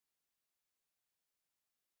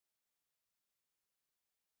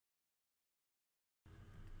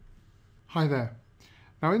Hi there.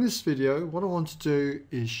 Now in this video what I want to do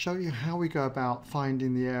is show you how we go about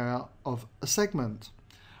finding the area of a segment.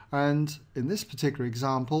 And in this particular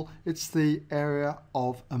example it's the area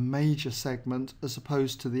of a major segment as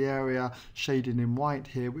opposed to the area shaded in white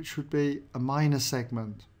here, which would be a minor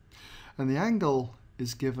segment. And the angle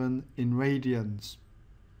is given in radians.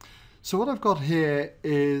 So what I've got here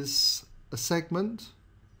is a segment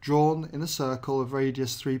drawn in a circle of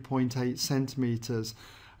radius 3.8 centimeters.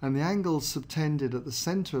 And the angle subtended at the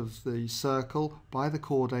centre of the circle by the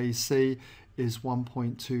chord AC is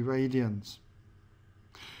 1.2 radians.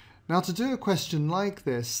 Now to do a question like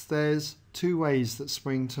this, there's two ways that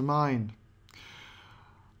spring to mind.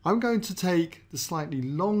 I'm going to take the slightly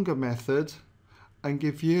longer method and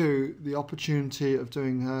give you the opportunity of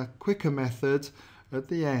doing a quicker method at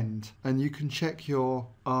the end, and you can check your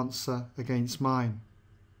answer against mine.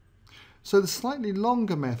 So the slightly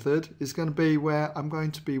longer method is going to be where I'm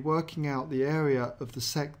going to be working out the area of the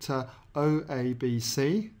sector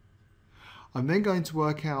OABC. I'm then going to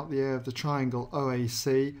work out the area of the triangle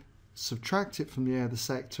OAC, subtract it from the area of the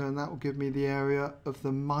sector, and that will give me the area of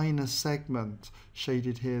the minor segment,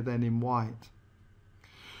 shaded here then in white.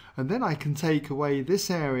 And then I can take away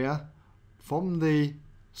this area from the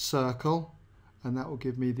circle, and that will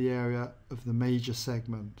give me the area of the major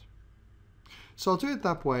segment. So I'll do it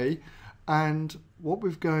that way. And what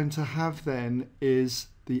we're going to have then is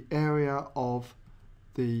the area of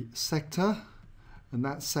the sector, and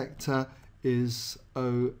that sector is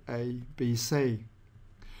OABC.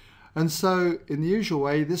 And so in the usual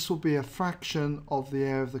way, this will be a fraction of the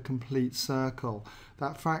area of the complete circle.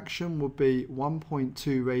 That fraction would be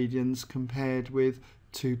 1.2 radians compared with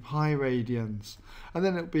 2 pi radians. And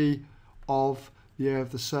then it will be of the area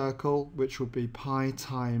of the circle, which would be pi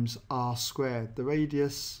times r squared, the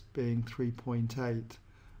radius being 3.8.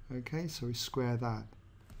 Okay, so we square that.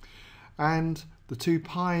 And the 2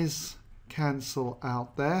 pi's cancel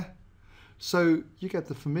out there. So you get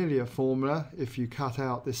the familiar formula, if you cut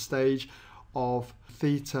out this stage, of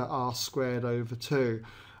theta r squared over 2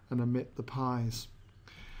 and omit the pi's.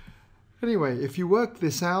 Anyway, if you work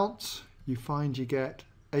this out, you find you get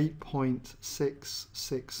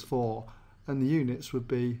 8.664. and the units would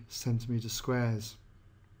be centimetre squares.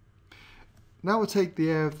 Now we'll take the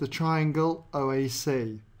area of the triangle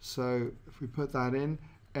OAC. So if we put that in,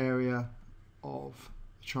 area of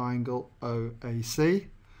the triangle OAC.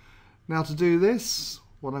 Now to do this,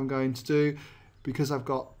 what I'm going to do, because I've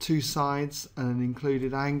got two sides and an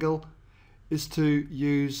included angle, is to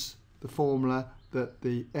use the formula that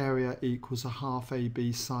the area equals a half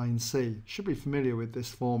AB sine C. Should be familiar with this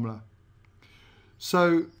formula.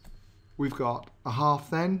 So we've got a half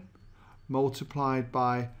then multiplied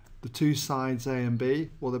by the two sides A and B.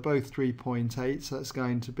 Well, they're both 3.8, so that's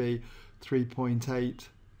going to be 3.8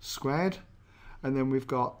 squared. And then we've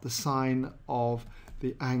got the sine of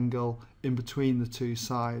the angle in between the two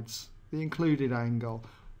sides, the included angle,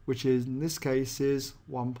 which is in this case is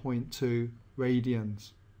 1.2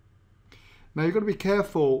 radians. Now you've got to be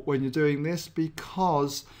careful when you're doing this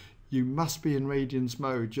because you must be in radians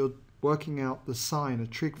mode. You're working out the sine, a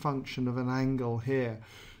trig function of an angle here.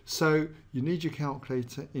 So you need your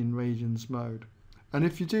calculator in radians mode. And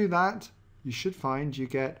if you do that, you should find you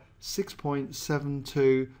get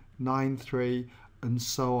 6.7293 and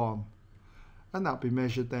so on. And that'll be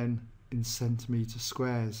measured then in centimetre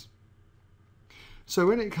squares. So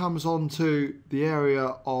when it comes on to the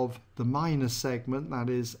area of the minor segment, that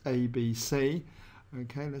is ABC,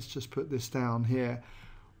 okay, let's just put this down here.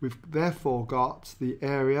 We've therefore got the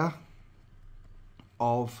area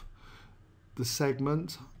of the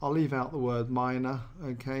segment. I'll leave out the word minor,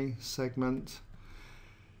 okay, segment.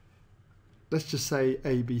 Let's just say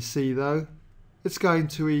ABC though. It's going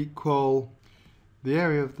to equal the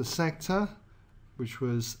area of the sector, which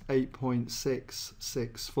was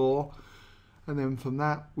 8.664, and then from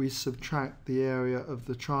that we subtract the area of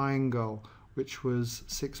the triangle, which was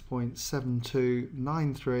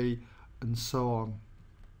 6.7293 and so on.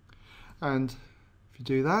 And if you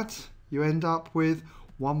do that, you end up with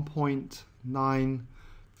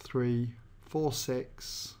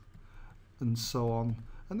 1.9346 and so on,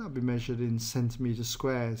 and that'll be measured in centimetre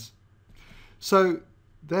squares. So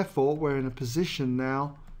therefore we're in a position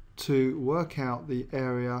now to work out the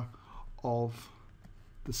area of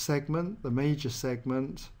the segment, the major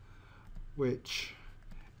segment, which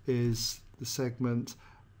is the segment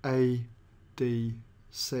ADC.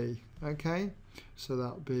 Okay, so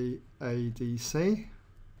that'll be ADC.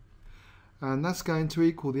 And that's going to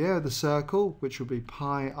equal the area of the circle, which will be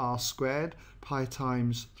pi r squared, pi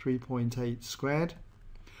times 3.8 squared,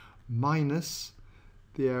 minus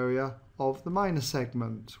the area of the minor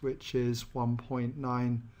segment, which is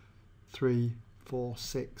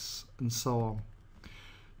 1.9346 and so on.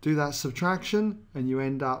 Do that subtraction and you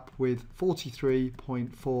end up with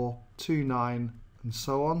 43.429 and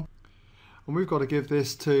so on. And we've got to give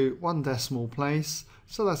this to one decimal place,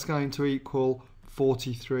 so that's going to equal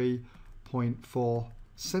 43.4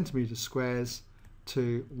 centimetre squares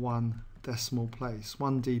to one decimal place,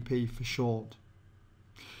 1 dp for short.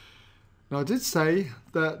 Now I did say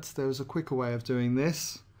that there was a quicker way of doing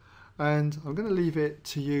this, and I'm going to leave it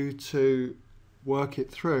to you to work it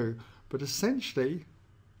through, but essentially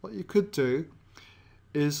what you could do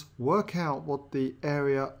is work out what the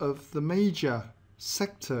area of the major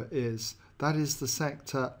sector is. That is the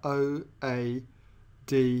sector OADC.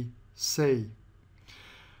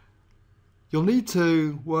 You'll need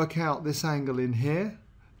to work out this angle in here.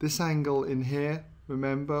 This angle in here,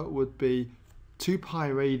 remember, would be 2 pi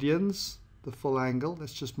radians, the full angle.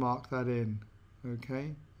 Let's just mark that in.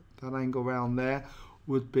 Okay, that angle round there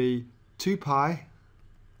would be 2 pi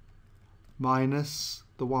minus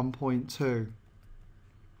the 1.2.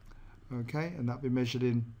 Okay, and that'd be measured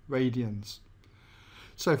in radians.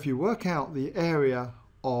 So if you work out the area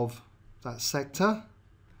of that sector,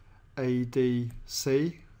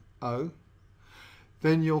 ADCO,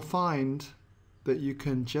 then you'll find that you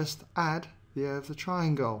can just add the area of the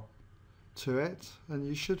triangle to it, and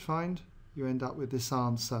you should find you end up with this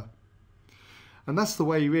answer. And that's the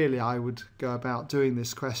way really I would go about doing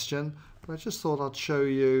this question, but I just thought I'd show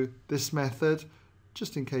you this method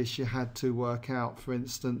just in case you had to work out, for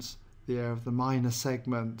instance, the area of the minor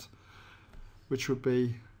segment, which would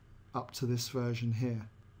be up to this version here.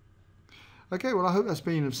 Okay, well I hope that's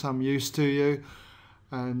been of some use to you,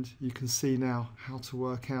 and you can see now how to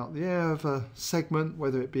work out the area of a segment,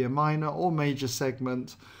 whether it be a minor or major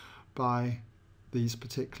segment, by these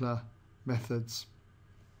particular methods.